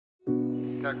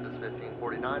Texas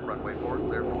 1549, runway 4,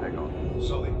 clear for takeoff.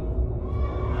 Sully.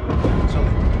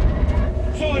 Sully.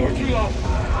 Sully, we're too low.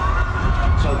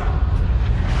 Sully.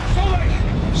 Sully.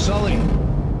 Sully.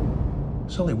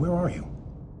 Sully, where are you?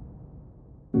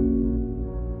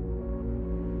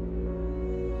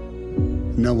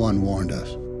 No one warned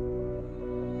us.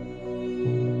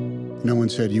 No one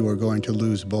said you were going to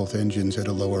lose both engines at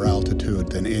a lower altitude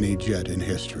than any jet in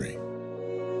history.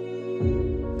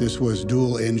 This was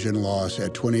dual engine loss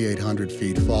at 2,800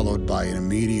 feet, followed by an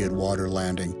immediate water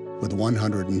landing with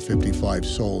 155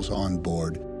 souls on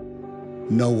board.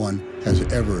 No one has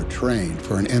ever trained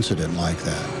for an incident like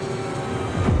that.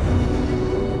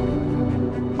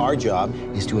 Our job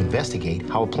is to investigate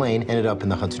how a plane ended up in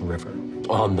the Hudson River.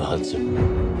 On the Hudson.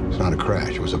 It's not a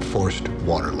crash, it was a forced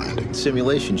water landing.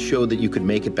 Simulations showed that you could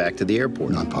make it back to the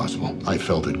airport. Not possible. I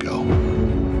felt it go.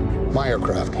 My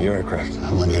aircraft. Your aircraft.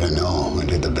 I want you to know I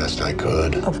did the best I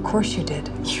could. Of course you did.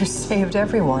 You saved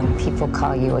everyone. People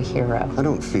call you a hero. I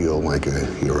don't feel like a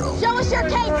hero. Show us your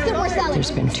cake, Super Sully!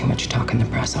 There's been too much talk in the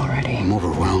press already. I'm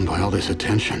overwhelmed by all this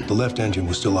attention. The left engine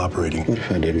was still operating. What if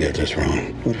I did get this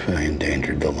wrong? What if I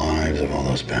endangered the lives of all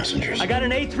those passengers? I got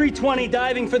an A320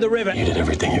 diving for the river. You did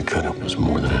everything you could. It was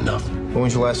more than enough. When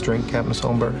was your last drink, Captain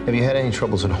Sullenberg? Have you had any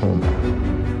troubles at home?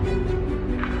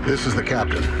 This is the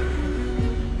captain.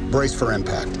 Brace for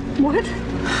impact. What?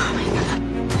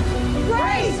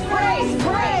 Brace, brace,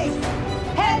 brace!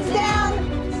 Heads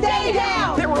down, stay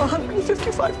down! There were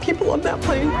 155 people on that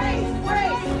plane. Brace,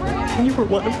 brace, brace! And you were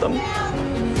one of them.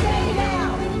 Stay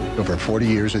down! Over 40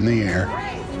 years in the air,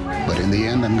 but in the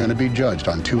end, I'm going to be judged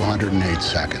on 208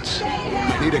 seconds.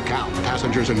 I need a count,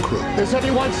 passengers and crew. Is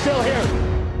anyone still here?